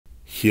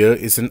Here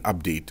is an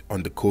update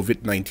on the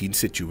COVID-19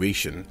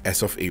 situation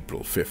as of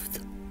April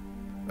 5th.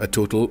 A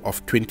total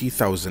of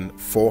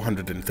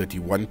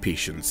 20,431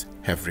 patients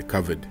have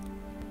recovered.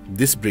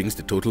 This brings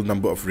the total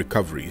number of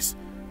recoveries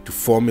to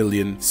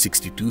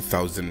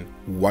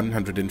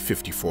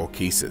 4,062,154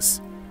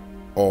 cases,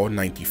 or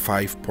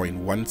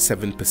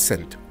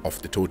 95.17%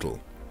 of the total.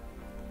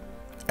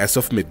 As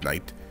of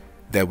midnight,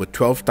 there were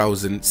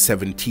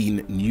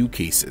 12,017 new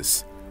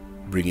cases,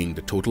 bringing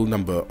the total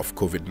number of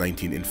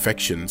COVID-19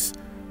 infections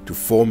to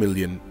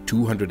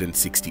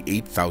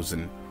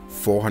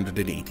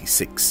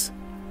 4,268,486.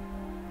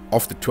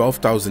 Of the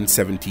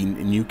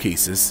 12,017 new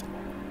cases,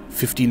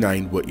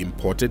 59 were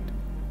imported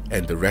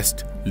and the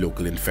rest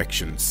local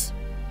infections.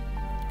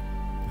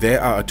 There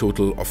are a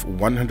total of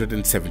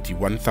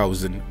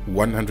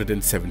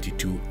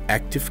 171,172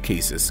 active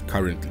cases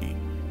currently.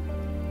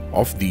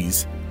 Of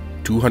these,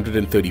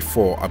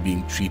 234 are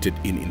being treated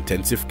in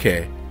intensive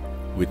care,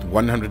 with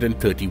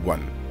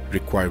 131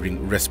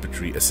 requiring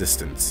respiratory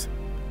assistance.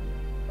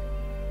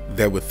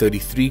 There were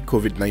 33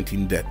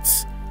 COVID-19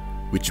 deaths,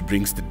 which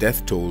brings the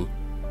death toll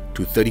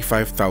to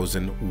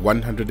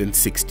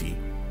 35,160,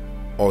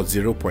 or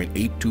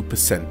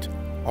 0.82%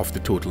 of the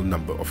total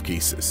number of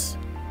cases.